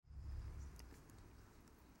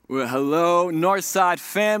Well, hello, Northside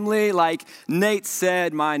family. Like Nate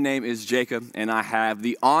said, my name is Jacob, and I have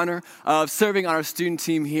the honor of serving on our student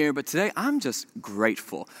team here. But today, I'm just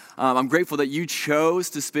grateful. I'm grateful that you chose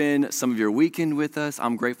to spend some of your weekend with us.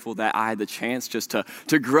 I'm grateful that I had the chance just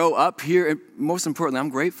to grow up here. And most importantly, I'm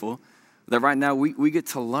grateful that right now we get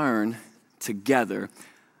to learn together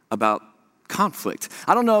about conflict.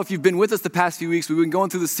 I don't know if you've been with us the past few weeks. We've been going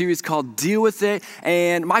through the series called Deal With It.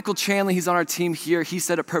 And Michael Chanley, he's on our team here. He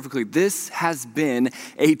said it perfectly. This has been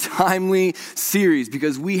a timely series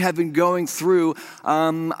because we have been going through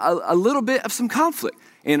a little bit of some conflict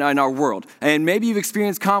in our world. And maybe you've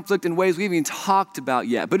experienced conflict in ways we haven't even talked about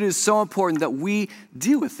yet. But it is so important that we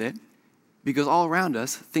deal with it because all around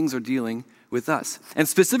us, things are dealing with us. And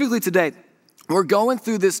specifically today, we're going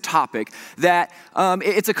through this topic that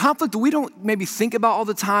it's a conflict that we don't maybe think about all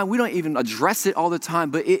the time. We don't even address it all the time,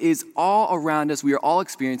 but it is all around us. We are all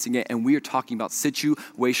experiencing it, and we are talking about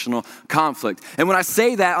situational conflict. And when I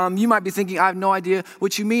say that, you might be thinking, I have no idea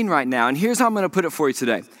what you mean right now. And here's how I'm going to put it for you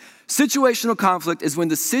today. Situational conflict is when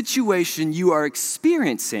the situation you are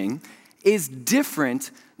experiencing is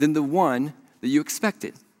different than the one that you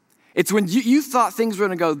expected. It's when you thought things were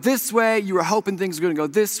going to go this way, you were hoping things were going to go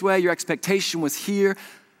this way, your expectation was here,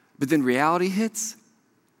 but then reality hits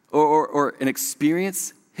or an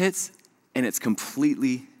experience hits and it's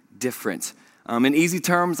completely different. In easy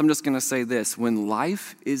terms, I'm just going to say this. When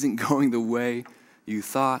life isn't going the way you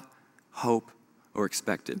thought, hope, or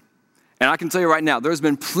expected. And I can tell you right now, there's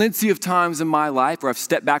been plenty of times in my life where I've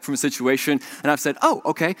stepped back from a situation and I've said, oh,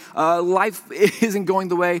 okay, life isn't going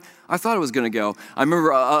the way I thought it was going to go. I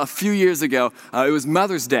remember a few years ago, it was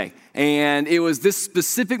Mother's Day. And it was this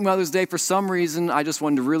specific Mother's Day. For some reason, I just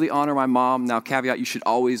wanted to really honor my mom. Now, caveat, you should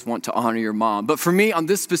always want to honor your mom. But for me, on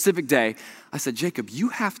this specific day, I said, Jacob, you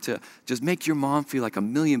have to just make your mom feel like $1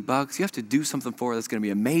 million. You have to do something for her that's going to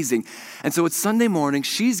be amazing. And so it's Sunday morning.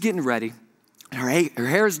 She's getting ready. Her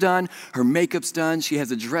hair's done, her makeup's done, she has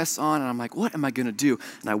a dress on, and I'm like, what am I gonna do?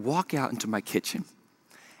 And I walk out into my kitchen,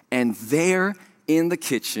 and there in the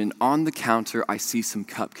kitchen, on the counter, I see some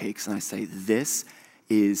cupcakes, and I say, this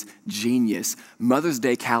is genius. Mother's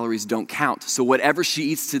Day calories don't count, so whatever she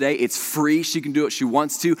eats today, it's free, she can do what she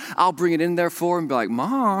wants to. I'll bring it in there for her and be like,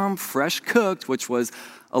 Mom, fresh cooked, which was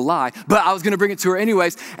a lie, but I was gonna bring it to her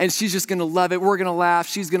anyways, and she's just gonna love it. We're gonna laugh,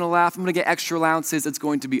 she's gonna laugh, I'm gonna get extra allowances, it's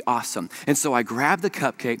going to be awesome. And so I grab the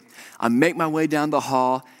cupcake, I make my way down the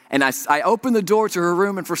hall, and I open the door to her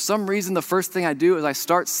room, and for some reason, the first thing I do is I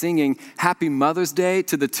start singing Happy Mother's Day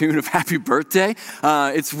to the tune of Happy Birthday.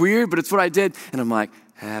 It's weird, but it's what I did, and I'm like,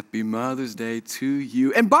 Happy Mother's Day to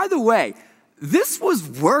you. And by the way, this was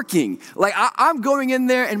working. Like, I'm going in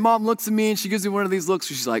there, and Mom looks at me, and she gives me one of these looks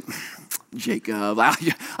where she's like, Jacob,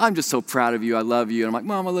 I'm just so proud of you. I love you. And I'm like,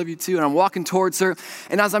 Mom, I love you too. And I'm walking towards her.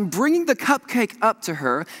 And as I'm bringing the cupcake up to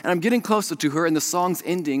her and I'm getting closer to her and the song's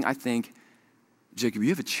ending, I think, Jacob, you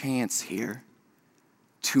have a chance here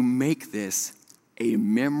to make this a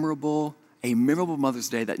memorable Mother's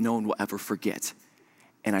Day that no one will ever forget.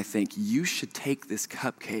 And I think you should take this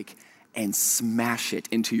cupcake and smash it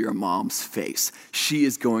into your mom's face. She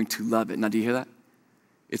is going to love it. Now, do you hear that?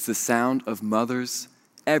 It's the sound of mothers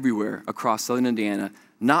everywhere across Southern Indiana,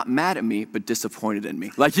 not mad at me, but disappointed in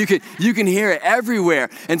me. Like you can hear it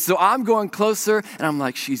everywhere. And so I'm going closer and I'm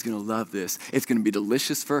like, she's gonna love this. It's gonna be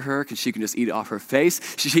delicious for her because she can just eat it off her face.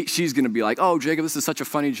 She's gonna be like, oh, Jacob, this is such a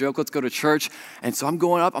funny joke. Let's go to church. And so I'm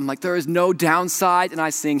going up. I'm like, there is no downside. And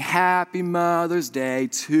I sing Happy Mother's Day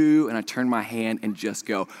to, and I turn my hand and just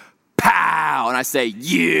go, pow. And I say,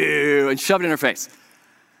 you, and shove it in her face.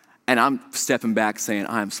 And I'm stepping back saying,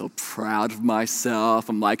 I am so proud of myself.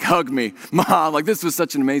 I'm like, hug me, Mom. Like, this was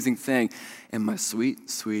such an amazing thing. And my sweet,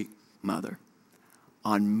 sweet mother,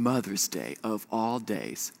 on Mother's Day of all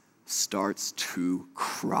days, starts to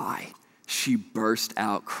cry. She burst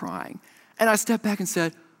out crying. And I stepped back and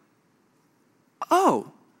said,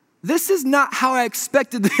 oh, this is not how I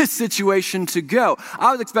expected this situation to go.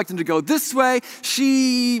 I was expecting to go this way.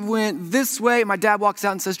 She went this way. My dad walks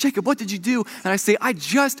out and says, Jacob, what did you do? And I say, I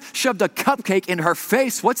just shoved a cupcake in her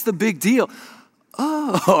face. What's the big deal?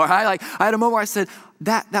 Oh, I had a moment where I said,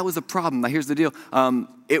 that was a problem. Now here's the deal.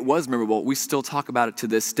 It was memorable. We still talk about it to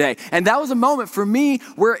this day. And that was a moment for me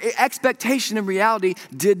where expectation and reality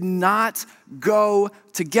did not go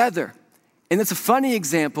together. And it's a funny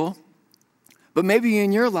example, but maybe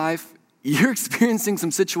in your life, you're experiencing some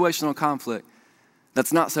situational conflict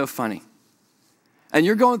that's not so funny. And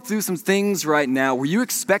you're going through some things right now where you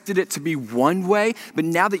expected it to be one way, but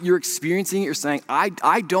now that you're experiencing it, you're saying,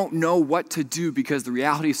 I don't know what to do because the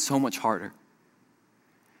reality is so much harder.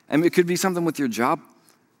 And it could be something with your job.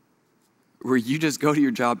 where you just go to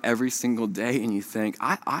your job every single day and you think,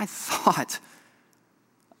 I thought,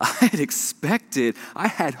 I had expected, I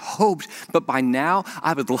had hoped, but by now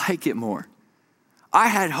I would like it more. I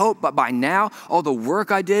had hope, but by now, all the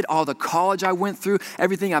work I did, all the college I went through,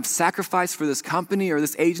 everything I've sacrificed for this company or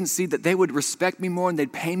this agency, that they would respect me more and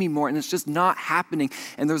they'd pay me more, and it's just not happening.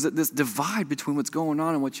 And there's this divide between what's going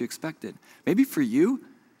on and what you expected. Maybe for you,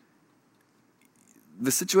 the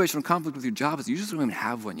situational conflict with your job is you just don't even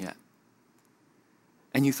have one yet.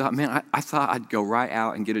 And you thought, man, I thought I'd go right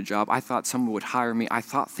out and get a job. I thought someone would hire me. I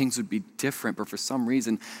thought things would be different, but for some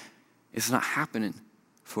reason, it's not happening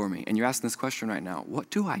for me. And you're asking this question right now, what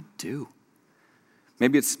do I do?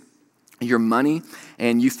 Maybe it's your money,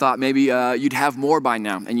 and you thought maybe you'd have more by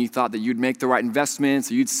now, and you thought that you'd make the right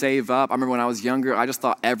investments, or you'd save up. I remember when I was younger, I just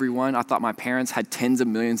thought I thought my parents had tens of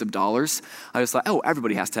millions of dollars. I just thought,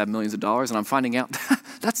 everybody has to have millions of dollars, and I'm finding out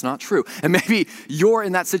that's not true. And maybe you're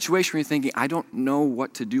in that situation where you're thinking, I don't know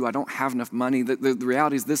what to do. I don't have enough money. The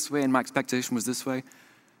reality is this way, and my expectation was this way.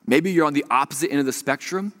 Maybe you're on the opposite end of the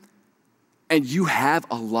spectrum, and you have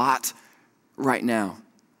a lot right now.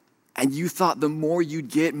 And you thought the more you'd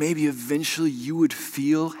get, maybe eventually you would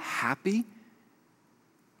feel happy.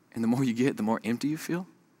 And the more you get, the more empty you feel.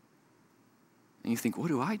 And you think, what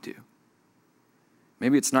do I do?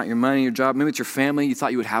 Maybe it's not your money, your job. Maybe it's your family. You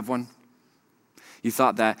thought you would have one. You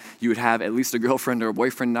thought that you would have at least a girlfriend or a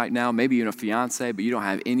boyfriend right now, maybe even a fiance, but you don't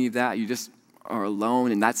have any of that. You just are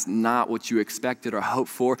alone, and that's not what you expected or hoped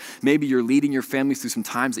for. Maybe you're leading your family through some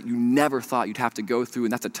times that you never thought you'd have to go through,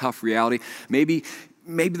 and that's a tough reality. Maybe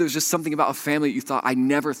there's just something about a family that you thought, I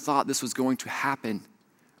never thought this was going to happen.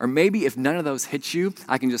 Or maybe if none of those hit you,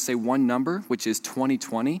 I can just say one number, which is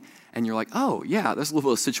 2020, and you're like, oh yeah, there's a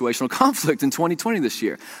little bit of situational conflict in 2020 this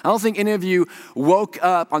year. I don't think any of you woke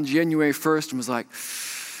up on January 1st and was like,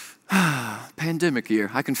 pandemic year,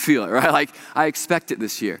 I can feel it, right? Like, I expect it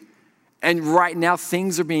this year. And right now,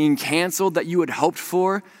 things are being canceled that you had hoped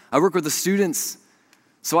for. I work with the students,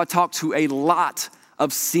 so I talk to a lot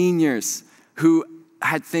of seniors who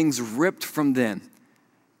had things ripped from them.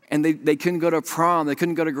 And they couldn't go to prom, they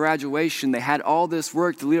couldn't go to graduation. They had all this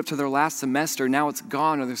work to lead up to their last semester. Now it's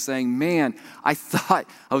gone, and they're saying, man, I thought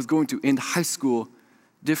I was going to end high school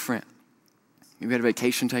different. Maybe you had a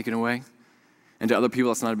vacation taken away. And to other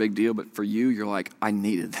people, that's not a big deal, but for you, you're like, I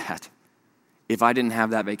needed that. If I didn't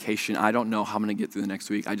have that vacation, I don't know how I'm going to get through the next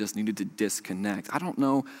week. I just needed to disconnect. I don't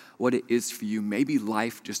know what it is for you. Maybe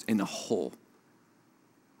life just in a whole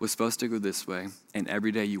was supposed to go this way, and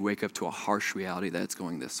every day you wake up to a harsh reality that it's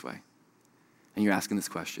going this way. And you're asking this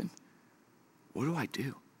question, what do I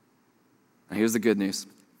do? Now here's the good news.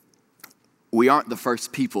 We aren't the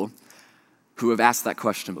first people who have asked that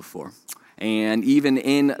question before. And even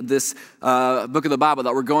in this book of the Bible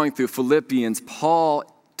that we're going through, Philippians, Paul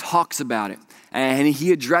talks about it. And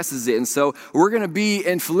he addresses it. And so we're going to be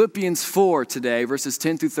in Philippians 4 today, verses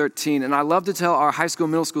 10 through 13. And I love to tell our high school,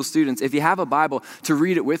 middle school students, if you have a Bible, to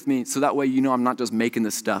read it with me so that way you know I'm not just making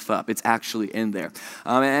this stuff up. It's actually in there.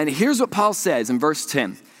 And here's what Paul says in verse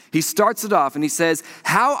 10. He starts it off and he says,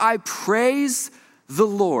 how I praise the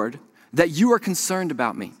Lord that you are concerned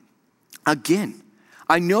about me. Again,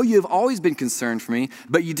 I know you have always been concerned for me,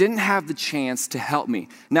 but you didn't have the chance to help me.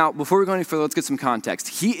 Now, before we go any further, let's get some context.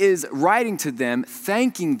 He is writing to them,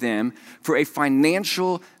 thanking them for a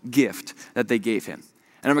financial gift that they gave him.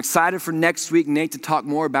 And I'm excited for next week, Nate, to talk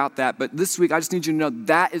more about that. But this week, I just need you to know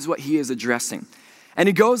that is what he is addressing. And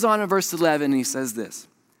he goes on in verse 11, and he says this.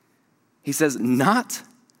 He says, not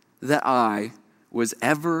that I was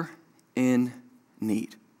ever in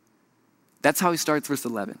need. That's how he starts verse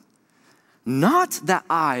 11. Not that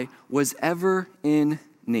I was ever in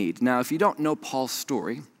need. Now, if you don't know Paul's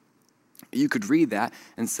story, you could read that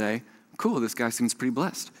and say, cool, this guy seems pretty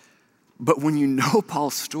blessed. But when you know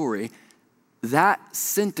Paul's story, that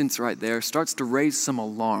sentence right there starts to raise some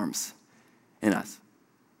alarms in us.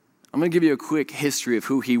 I'm going to give you a quick history of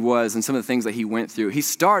who he was and some of the things that he went through.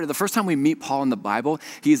 The first time we meet Paul in the Bible,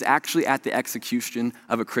 he is actually at the execution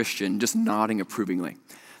of a Christian, just nodding approvingly.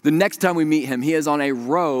 The next time we meet him, he is on a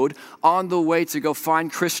road on the way to go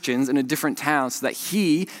find Christians in a different town so that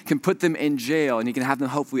he can put them in jail and he can have them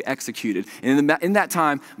hopefully executed. And in that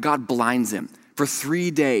time, God blinds him for 3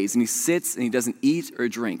 days, and he sits and he doesn't eat or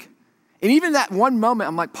drink. And even that one moment,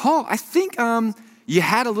 I'm like, Paul, I think you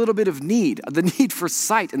had a little bit of need, the need for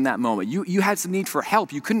sight in that moment. You had some need for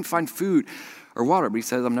help. You couldn't find food or water, but he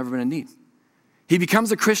says, I've never been in need. He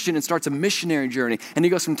becomes a Christian and starts a missionary journey, and he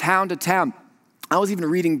goes from town to town. I was even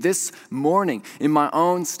reading this morning in my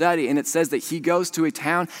own study, and it says that he goes to a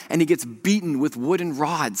town and he gets beaten with wooden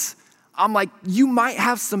rods. I'm like, you might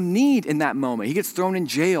have some need in that moment. He gets thrown in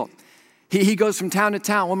jail. He goes from town to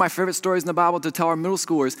town. One of my favorite stories in the Bible to tell our middle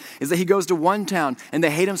schoolers is that he goes to one town and they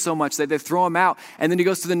hate him so much that they throw him out. And then he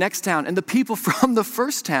goes to the next town. And the people from the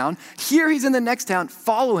first town, here he's in the next town,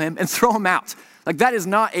 follow him and throw him out. Like, that is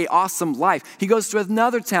not an awesome life. He goes to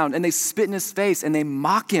another town and they spit in his face and they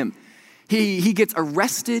mock him. He gets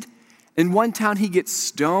arrested. In one town, he gets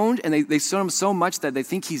stoned, and they stone him so much that they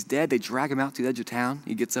think he's dead. They drag him out to the edge of town.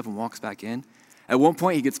 He gets up and walks back in. At one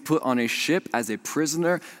point, he gets put on a ship as a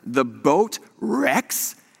prisoner. The boat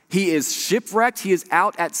wrecks. He is shipwrecked. He is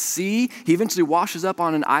out at sea. He eventually washes up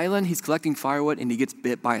on an island. He's collecting firewood, and he gets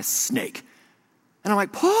bit by a snake. And I'm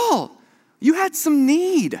like, Paul, you had some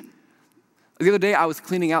need. The other day, I was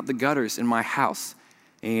cleaning out the gutters in my house,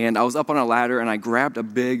 and I was up on a ladder, and I grabbed a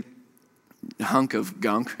big hunk of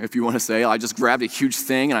gunk, if you want to say. I just grabbed a huge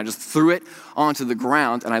thing and I just threw it onto the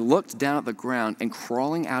ground, and I looked down at the ground, and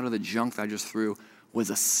crawling out of the junk that I just threw was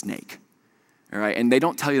a snake. All right, and they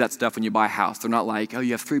don't tell you that stuff when you buy a house. They're not like, oh,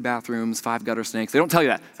 you have 3 bathrooms, 5 gutter snakes. They don't tell you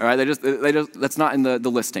that. All right, they just that's not in the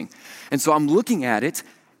listing. And so I'm looking at it.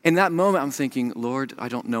 In that moment, I'm thinking, Lord, I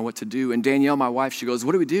don't know what to do. And Danielle, my wife, she goes,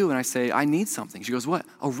 what do we do? And I say, I need something. She goes, what?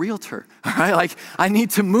 A realtor. All right, like, I need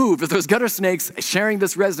to move. If there's gutter snakes sharing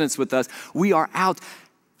this residence with us, we are out.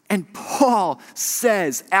 And Paul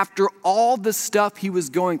says, after all the stuff he was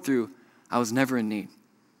going through, I was never in need.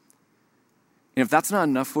 And if that's not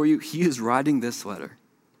enough for you, he is writing this letter.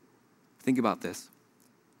 Think about this.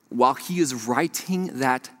 While he is writing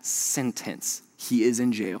that sentence, he is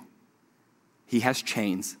in jail. He has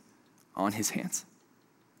chains on his hands.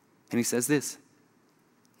 And he says this,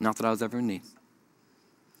 not that I was ever in need.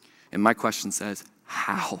 And my question says,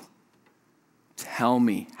 how? Tell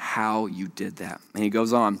me how you did that. And he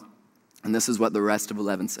goes on, and this is what the rest of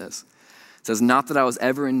 11 says. It says, not that I was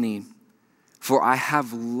ever in need, for I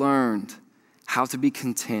have learned how to be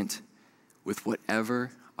content with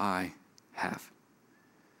whatever I have.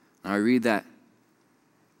 Now I read that,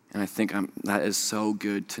 and I think that is so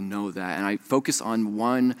good to know that. And I focus on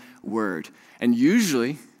one word. And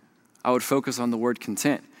usually, I would focus on the word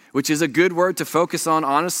content, which is a good word to focus on.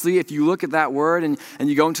 Honestly, if you look at that word and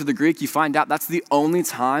you go into the Greek, you find out that's the only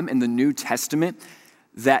time in the New Testament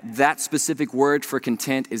that specific word for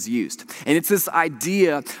content is used. And it's this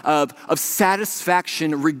idea of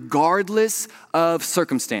satisfaction regardless of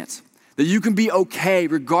circumstance. That you can be okay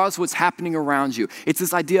regardless of what's happening around you. It's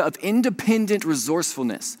this idea of independent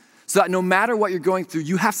resourcefulness. So that no matter what you're going through,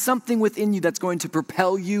 you have something within you that's going to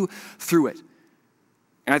propel you through it.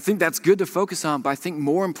 And I think that's good to focus on, but I think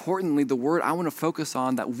more importantly, the word I want to focus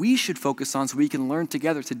on, that we should focus on so we can learn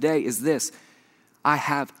together today, is this. I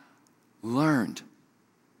have learned.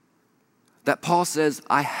 That Paul says,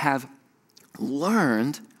 I have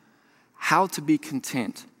learned how to be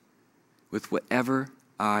content with whatever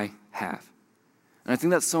I have. And I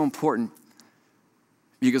think that's so important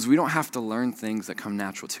because we don't have to learn things that come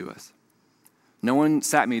natural to us. No one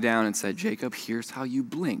sat me down and said, Jacob, here's how you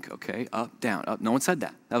blink, okay? Up, down, up. No one said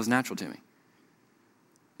that. That was natural to me.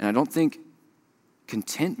 And I don't think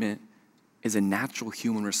contentment is a natural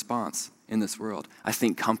human response in this world. I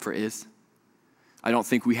think comfort is. I don't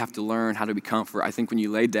think we have to learn how to be comfortable. I think when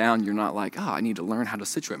you lay down, you're not like, I need to learn how to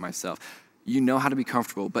situate myself. You know how to be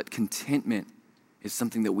comfortable, but contentment is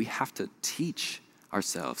something that we have to teach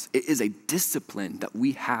ourselves. It is a discipline that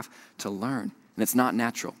we have to learn, and it's not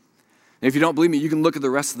natural. And if you don't believe me, you can look at the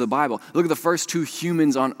rest of the Bible. Look at the first 2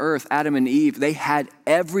 humans on earth, Adam and Eve. They had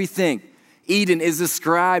everything. Eden is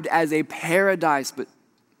described as a paradise, but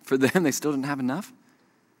for them, they still didn't have enough.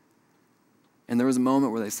 And there was a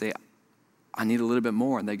moment where they say, I need a little bit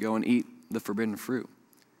more, and they go and eat the forbidden fruit.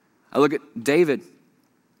 I look at David.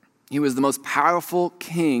 He was the most powerful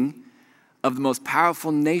king of the most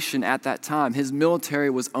powerful nation at that time. His military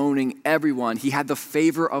was owning everyone. He had the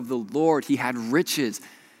favor of the Lord. He had riches.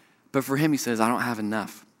 But for him, he says, I don't have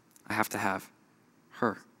enough. I have to have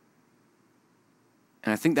her.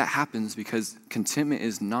 And I think that happens because contentment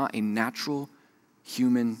is not a natural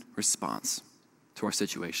human response to our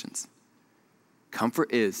situations.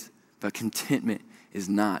 Comfort is, but contentment is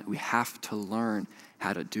not. We have to learn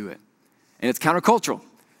how to do it. And it's countercultural.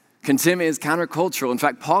 Contentment is countercultural. In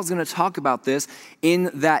fact, Paul's going to talk about this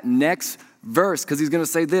in that next verse because he's going to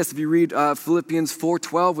say this. If you read Philippians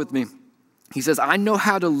 4:12 with me, he says, I know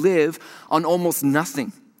how to live on almost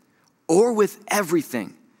nothing or with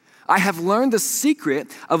everything. I have learned the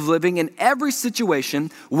secret of living in every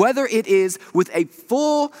situation, whether it is with a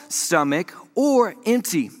full stomach or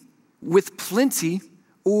empty, with plenty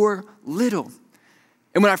or little.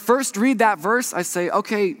 And when I first read that verse, I say,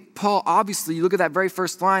 okay, Paul, obviously, you look at that very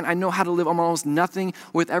first line, I know how to live on almost nothing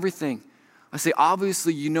with everything. I say,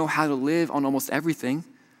 obviously, you know how to live on almost everything.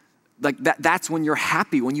 like that's when you're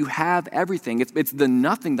happy, when you have everything. It's the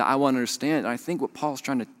nothing that I want to understand. And I think what Paul's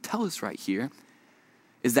trying to tell us right here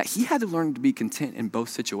is that he had to learn to be content in both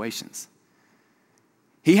situations.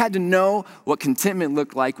 He had to know what contentment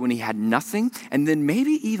looked like when he had nothing, and then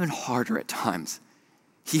maybe even harder at times.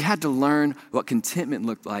 He had to learn what contentment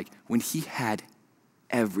looked like when he had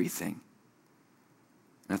everything.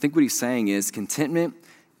 And I think what he's saying is contentment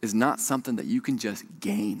is not something that you can just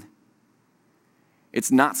gain.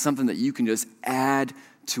 It's not something that you can just add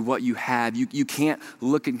to what you have. You can't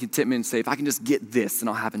look at contentment and say, if I can just get this, then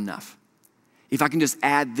I'll have enough. If I can just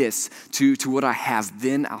add this to what I have,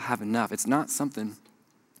 then I'll have enough. It's not something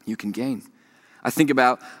you can gain. I think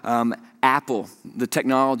about Apple, the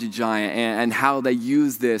technology giant, and how they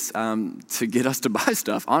use this to get us to buy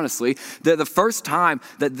stuff, honestly. The first time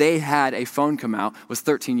that they had a phone come out was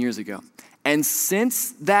 13 years ago. And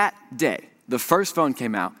since that day, the first phone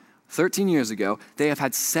came out, 13 years ago, they have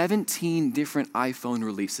had 17 different iPhone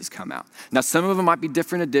releases come out. Now, some of them might be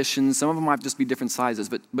different editions, some of them might just be different sizes,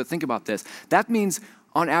 but think about this. That means,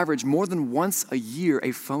 on average, more than once a year,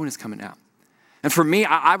 a phone is coming out. And for me,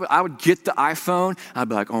 I would get the iPhone, I'd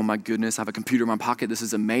be like, oh my goodness, I have a computer in my pocket, this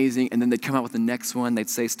is amazing. And then they'd come out with the next one, they'd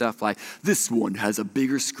say stuff like, this one has a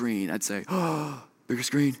bigger screen. I'd say, oh, bigger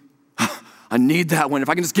screen? I need that one. If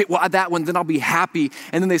I can just get that one, then I'll be happy.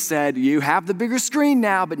 And then they said, you have the bigger screen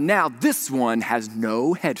now, but now this one has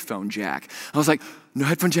no headphone jack. I was like, no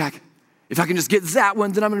headphone jack. If I can just get that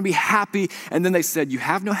one, then I'm going to be happy. And then they said, you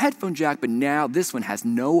have no headphone jack, but now this one has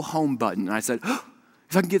no home button. And I said, oh,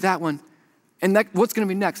 if I can get that one. And what's going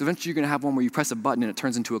to be next? Eventually, you're going to have one where you press a button and it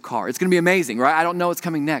turns into a car. It's going to be amazing, right? I don't know what's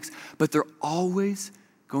coming next. But they're always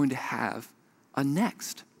going to have a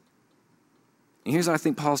next. And here's what I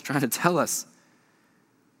think Paul's trying to tell us.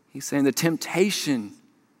 He's saying the temptation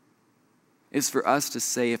is for us to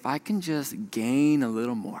say, if I can just gain a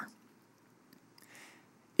little more,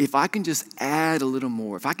 if I can just add a little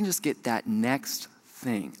more, if I can just get that next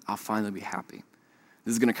thing, I'll finally be happy.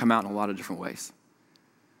 This is going to come out in a lot of different ways.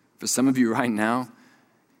 For some of you right now,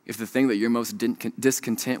 if the thing that you're most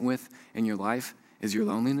discontent with in your life is your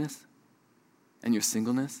loneliness and your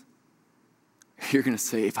singleness, you're going to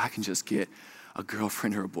say, if I can just get a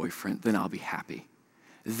girlfriend or a boyfriend, then I'll be happy.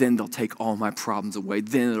 Then they'll take all my problems away.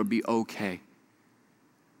 Then it'll be okay.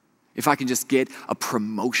 If I can just get a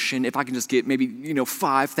promotion, if I can just get maybe,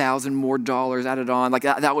 $5,000 more added on, like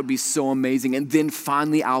that would be so amazing. And then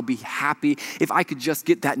finally I'll be happy. If I could just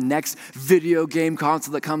get that next video game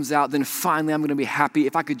console that comes out, then finally I'm going to be happy.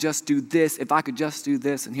 If I could just do this, if I could just do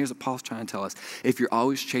this. And here's what Paul's trying to tell us. If you're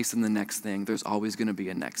always chasing the next thing, there's always going to be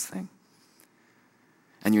a next thing.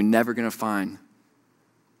 And you're never going to find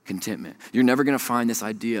contentment. You're never going to find this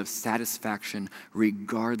idea of satisfaction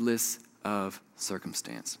regardless of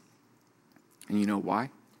circumstance. And you know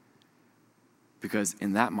why? Because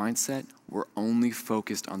in that mindset, we're only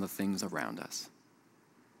focused on the things around us.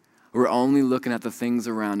 We're only looking at the things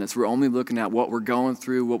around us. We're only looking at what we're going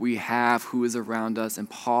through, what we have, who is around us. And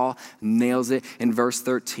Paul nails it in verse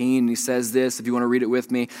 13. He says this, if you want to read it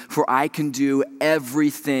with me, for I can do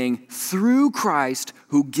everything through Christ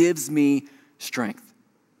who gives me strength.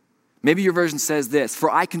 Maybe your version says this, for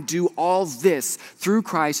I can do all this through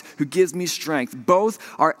Christ who gives me strength. Both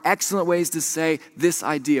are excellent ways to say this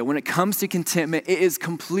idea. When it comes to contentment, it is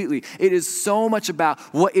so much about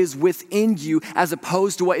what is within you as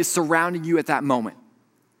opposed to what is surrounding you at that moment.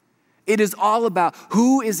 It is all about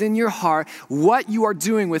who is in your heart, what you are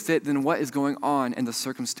doing with it, than what is going on in the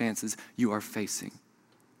circumstances you are facing.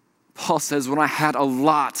 Paul says, when I had a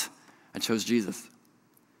lot, I chose Jesus.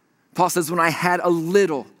 Paul says, when I had a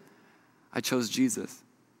little, I chose Jesus.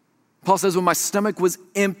 Paul says, when my stomach was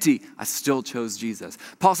empty, I still chose Jesus.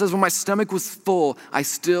 Paul says, when my stomach was full, I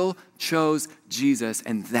still chose Jesus.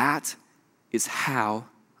 And that is how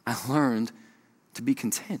I learned to be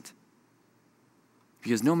content.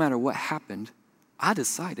 Because no matter what happened, I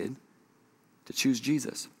decided to choose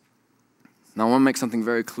Jesus. Now, I want to make something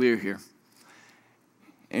very clear here.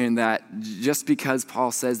 And that just because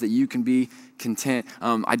Paul says that you can be content,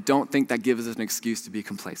 I don't think that gives us an excuse to be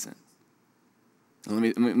complacent.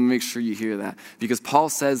 Let me make sure you hear that. Because Paul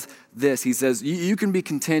says this. He says, you can be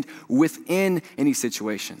content within any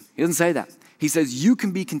situation. He doesn't say that. He says, you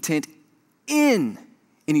can be content in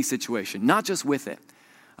any situation, not just with it.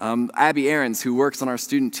 Abby Aarons, who works on our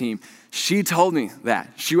student team, she told me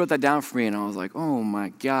that. She wrote that down for me, and I was like, oh my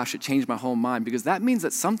gosh, it changed my whole mind. Because that means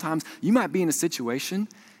that sometimes you might be in a situation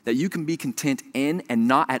that you can be content in and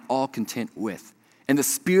not at all content with. And the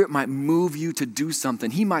Spirit might move you to do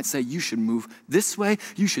something. He might say, you should move this way.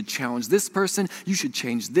 You should challenge this person. You should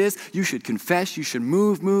change this. You should confess. You should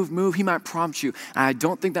move. He might prompt you. And I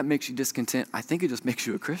don't think that makes you discontent. I think it just makes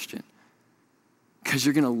you a Christian. Because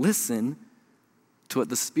you're going to listen to what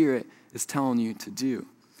the Spirit is telling you to do.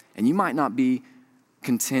 And you might not be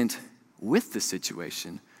content with the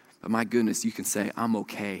situation, but my goodness, you can say, I'm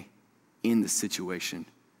okay in the situation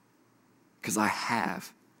because I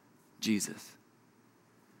have Jesus.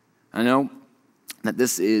 I know that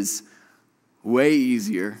this is way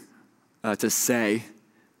easier to say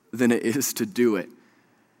than it is to do it.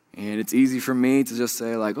 And it's easy for me to just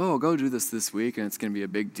say like, oh, go do this week and it's going to be a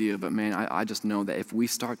big deal. But man, I just know that if we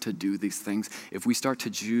start to do these things, if we start to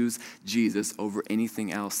choose Jesus over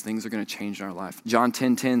anything else, things are going to change in our life. John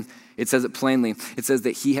 10:10, it says it plainly. It says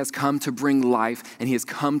that he has come to bring life and he has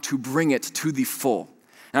come to bring it to the full.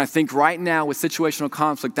 And I think right now with situational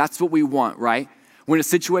conflict, that's what we want, right? When a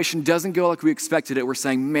situation doesn't go like we expected it, we're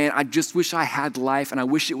saying, man, I just wish I had life and I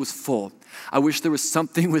wish it was full. I wish there was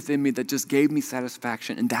something within me that just gave me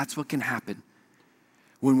satisfaction. And that's what can happen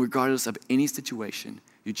when, regardless of any situation,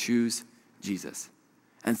 you choose Jesus.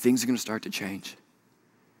 And things are going to start to change.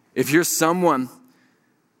 If you're someone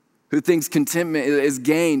who thinks contentment is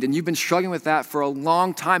gained and you've been struggling with that for a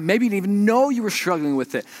long time, maybe you didn't even know you were struggling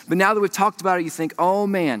with it. But now that we've talked about it, you think, oh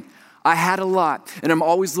man, I had a lot and I'm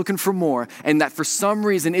always looking for more, and that for some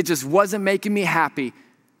reason it just wasn't making me happy.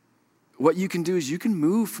 What you can do is you can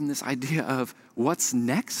move from this idea of what's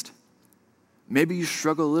next. Maybe you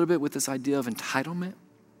struggle a little bit with this idea of entitlement,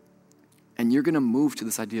 and you're going to move to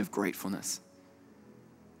this idea of gratefulness.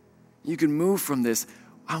 You can move from this,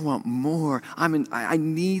 I want more, I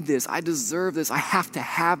need this, I deserve this, I have to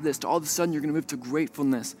have this, to all of a sudden you're going to move to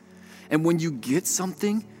gratefulness. And when you get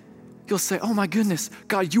something, you'll say, oh my goodness,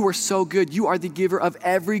 God, you are so good. You are the giver of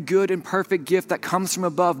every good and perfect gift that comes from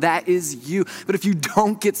above. That is you. But if you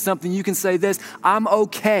don't get something, you can say this, I'm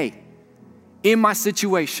okay in my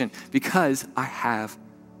situation because I have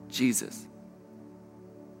Jesus.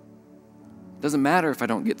 It doesn't matter if I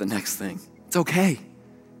don't get the next thing. It's okay.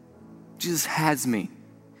 Jesus has me.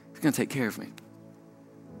 He's going to take care of me.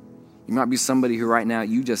 You might be somebody who right now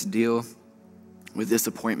you just deal with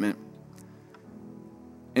disappointment.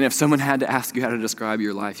 And if someone had to ask you how to describe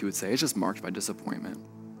your life, you would say, it's just marked by disappointment.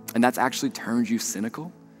 And that's actually turned you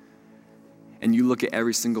cynical. And you look at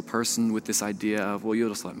every single person with this idea of, well, you'll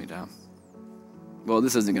just let me down. Well,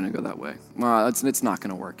 this isn't going to go that way. Well, it's not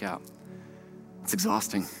going to work out. It's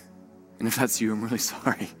exhausting. And if that's you, I'm really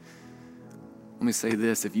sorry. Let me say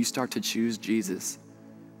this. If you start to choose Jesus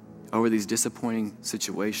over these disappointing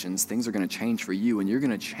situations, things are going to change for you, and you're going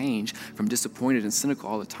to change from disappointed and cynical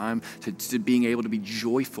all the time to being able to be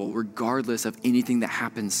joyful regardless of anything that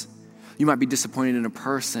happens. You might be disappointed in a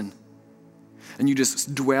person, and you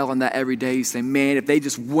just dwell on that every day. You say, man, if they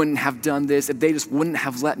just wouldn't have done this, if they just wouldn't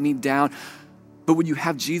have let me down. But when you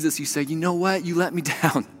have Jesus, you say, you know what? You let me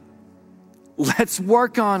down. Let's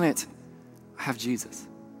work on it. I have Jesus.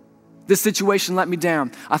 This situation let me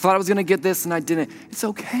down. I thought I was going to get this and I didn't. It's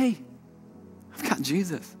okay. I've got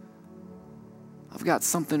Jesus. I've got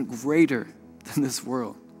something greater than this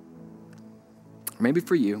world. Maybe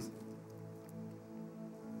for you,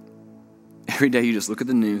 every day you just look at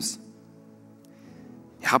the news.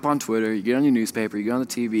 You hop on Twitter, you get on your newspaper, you go on the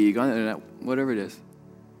TV, you go on the internet, whatever it is.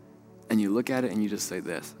 And you look at it and you just say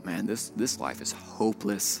this, man, this life is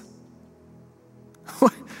hopeless.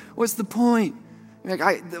 What's the point? Like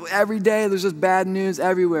every day there's just bad news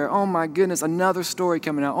everywhere. Oh my goodness, another story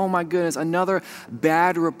coming out. Oh my goodness, another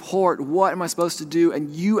bad report. What am I supposed to do?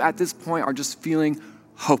 And you at this point are just feeling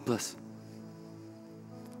hopeless.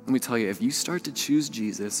 Let me tell you, if you start to choose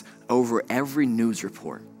Jesus over every news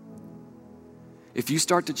report, if you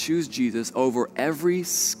start to choose Jesus over every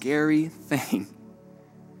scary thing,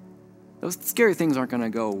 those scary things aren't going to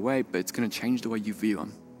go away, but it's going to change the way you view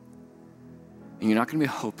them. And you're not going to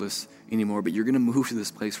be hopeless anymore, but you're going to move to this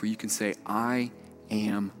place where you can say, I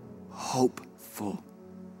am hopeful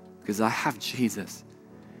because I have Jesus.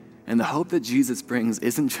 And the hope that Jesus brings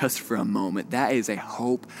isn't just for a moment. That is a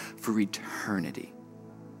hope for eternity.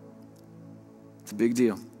 It's a big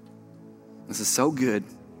deal. This is so good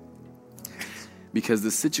because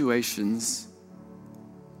the situations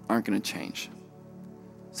aren't going to change.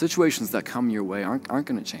 Situations that come your way aren't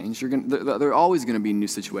going to change. There are always going to be new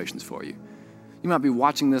situations for you. You might be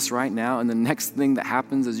watching this right now, and the next thing that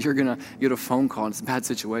happens is you're going to get a phone call, and it's a bad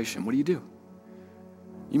situation. What do?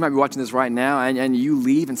 You might be watching this right now, and you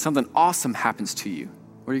leave, and something awesome happens to you.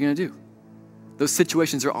 What are you going to do? Those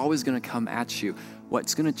situations are always going to come at you.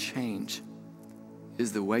 What's going to change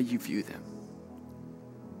is the way you view them.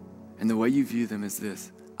 And the way you view them is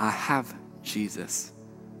this: I have Jesus.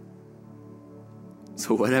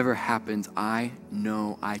 So whatever happens, I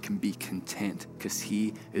know I can be content because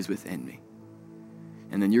he is within me.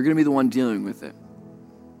 And then you're going to be the one dealing with it.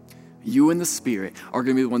 You and the Spirit are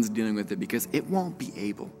going to be the ones dealing with it because it won't be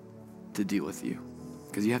able to deal with you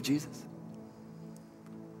because you have Jesus.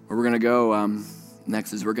 Where we're going to go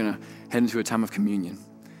next is we're going to head into a time of communion.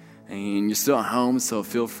 And you're still at home, so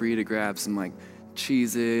feel free to grab some like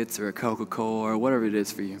Cheez-Its or a Coca-Cola or whatever it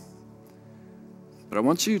is for you. But I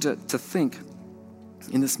want you to think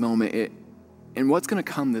in this moment and what's going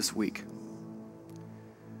to come this week.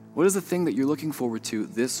 What is the thing that you're looking forward to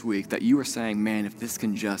this week that you are saying, man, if this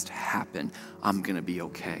can just happen, I'm going to be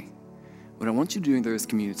okay? What I want you to do during this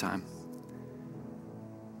communion time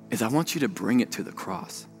is I want you to bring it to the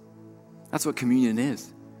cross. That's what communion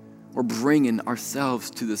is. We're bringing ourselves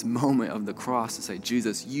to this moment of the cross to say,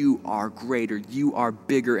 Jesus, you are greater, you are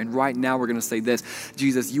bigger. And right now we're going to say this: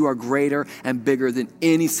 Jesus, you are greater and bigger than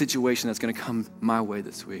any situation that's going to come my way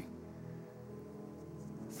this week.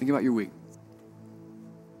 Think about your week.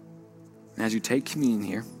 And as you take communion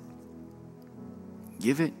here,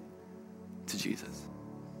 give it to Jesus.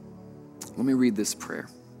 Let me read this prayer.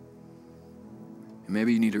 And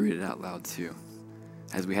maybe you need to read it out loud too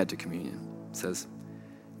as we head to communion. It says,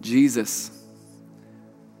 Jesus,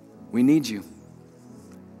 we need you.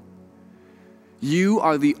 You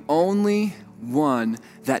are the only one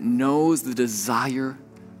that knows the desire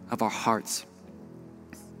of our hearts.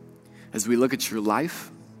 As we look at your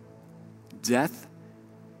life, death,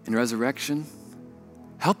 and resurrection,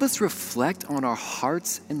 help us reflect on our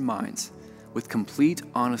hearts and minds with complete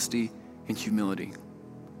honesty and humility.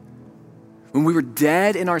 When we were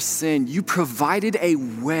dead in our sin, you provided a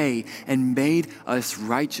way and made us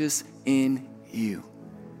righteous in you.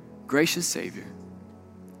 Gracious Savior,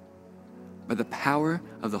 by the power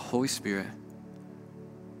of the Holy Spirit,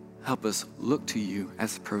 help us look to you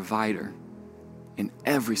as a provider in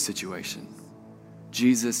every situation.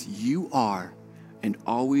 Jesus, you are and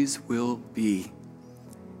always will be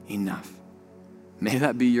enough. May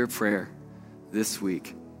that be your prayer this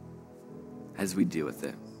week as we deal with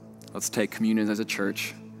it. Let's take communion as a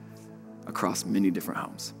church across many different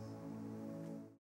homes.